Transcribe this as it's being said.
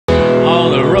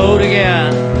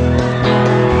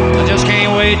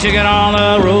to get on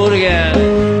the road again.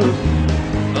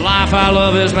 The life I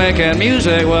love is making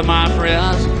music with my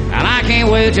friends, and I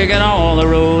can't wait to get on the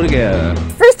road again.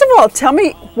 First of all, tell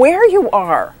me where you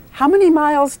are. How many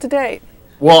miles to date?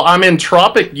 Well, I'm in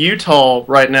tropic Utah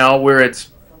right now, where it's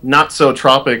not so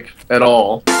tropic at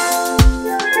all.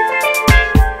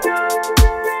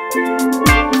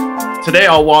 Today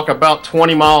I'll walk about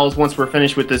 20 miles once we're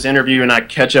finished with this interview, and I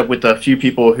catch up with a few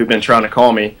people who've been trying to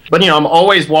call me. But I'm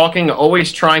always walking,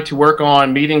 always trying to work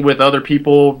on meeting with other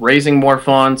people, raising more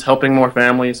funds, helping more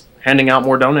families, handing out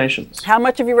more donations. How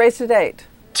much have you raised to date?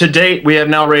 To date, we have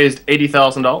now raised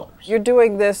 $80,000. You're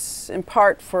doing this in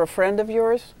part for a friend of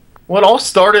yours? Well, it all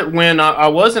started when I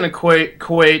was in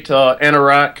Kuwait and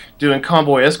Iraq doing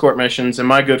convoy escort missions, and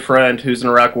my good friend, who's an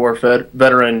Iraq War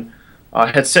veteran,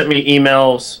 had sent me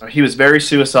emails. He was very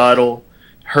suicidal,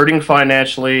 hurting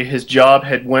financially. His job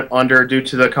had went under due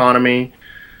to the economy.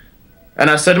 And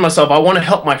I said to myself, I want to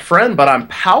help my friend, but I'm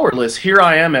powerless. Here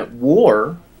I am at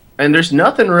war, and there's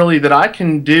nothing really that I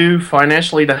can do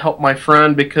financially to help my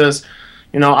friend because,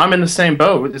 I'm in the same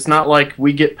boat. It's not like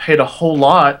we get paid a whole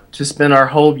lot to spend our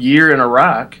whole year in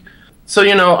Iraq. So,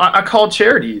 I called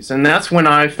charities, and that's when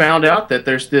I found out that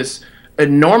there's this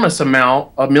enormous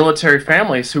amount of military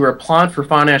families who are applying for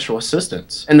financial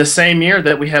assistance in the same year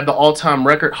that we have the all-time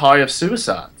record high of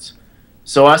suicides.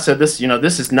 So I said, this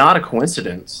is not a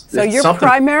coincidence. So you're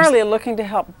primarily looking to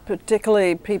help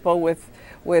particularly people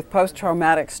with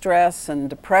post-traumatic stress and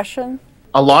depression?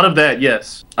 A lot of that,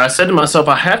 yes. I said to myself,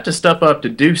 I have to step up to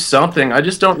do something. I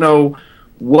just don't know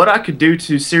what I could do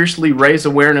to seriously raise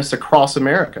awareness across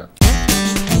America.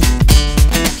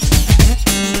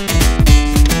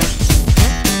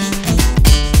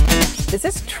 Is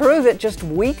this true that just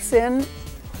weeks in,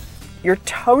 your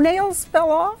toenails fell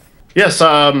off? Yes.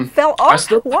 Fell off?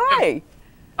 Why?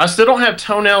 I still don't have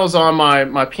toenails on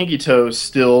my pinky toes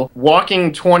still.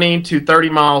 Walking 20 to 30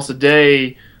 miles a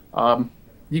day,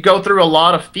 you go through a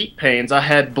lot of feet pains. I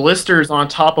had blisters on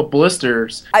top of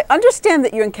blisters. I understand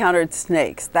that you encountered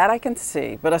snakes. That I can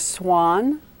see. But a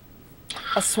swan?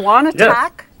 A swan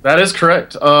attack? Yes, that is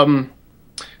correct.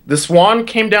 The swan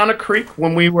came down a creek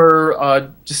when we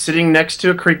were just sitting next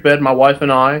to a creek bed, my wife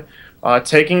and I,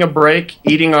 taking a break,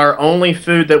 eating our only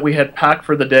food that we had packed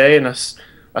for the day, and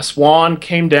a swan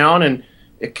came down, and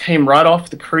it came right off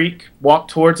the creek, walked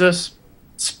towards us,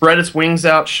 spread its wings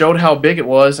out, showed how big it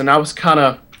was, and I was kind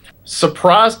of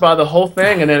surprised by the whole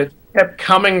thing, and then it kept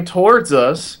coming towards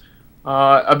us.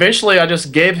 Eventually, I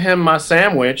just gave him my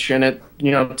sandwich, and it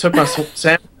took my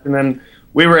sandwich, and then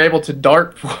we were able to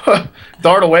dart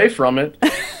away from it.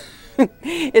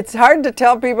 It's hard to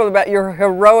tell people about your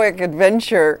heroic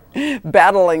adventure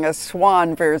battling a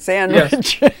swan for a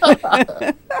sandwich.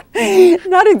 Yes.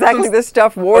 Not exactly the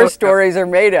stuff war stories are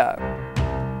made of.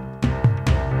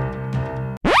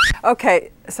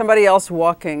 Okay, somebody else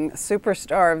walking,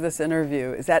 superstar of this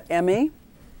interview. Is that Emmy?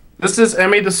 This is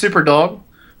Emmy the super dog,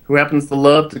 who happens to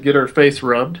love to get her face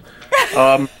rubbed.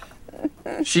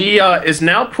 She is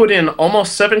now put in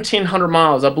almost 1,700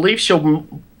 miles. I believe she'll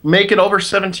make it over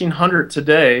 1,700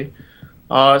 today.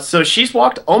 So she's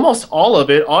walked almost all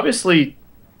of it. Obviously,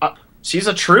 she's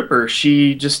a trooper.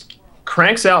 She just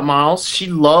cranks out miles. She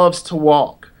loves to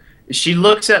walk. She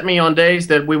looks at me on days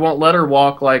that we won't let her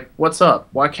walk like, what's up?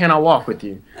 Why can't I walk with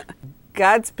you?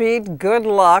 Godspeed, good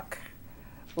luck.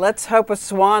 Let's hope a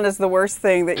swan is the worst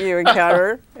thing that you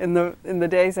encounter in the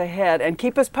days ahead. And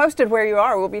keep us posted where you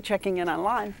are. We'll be checking in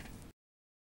online.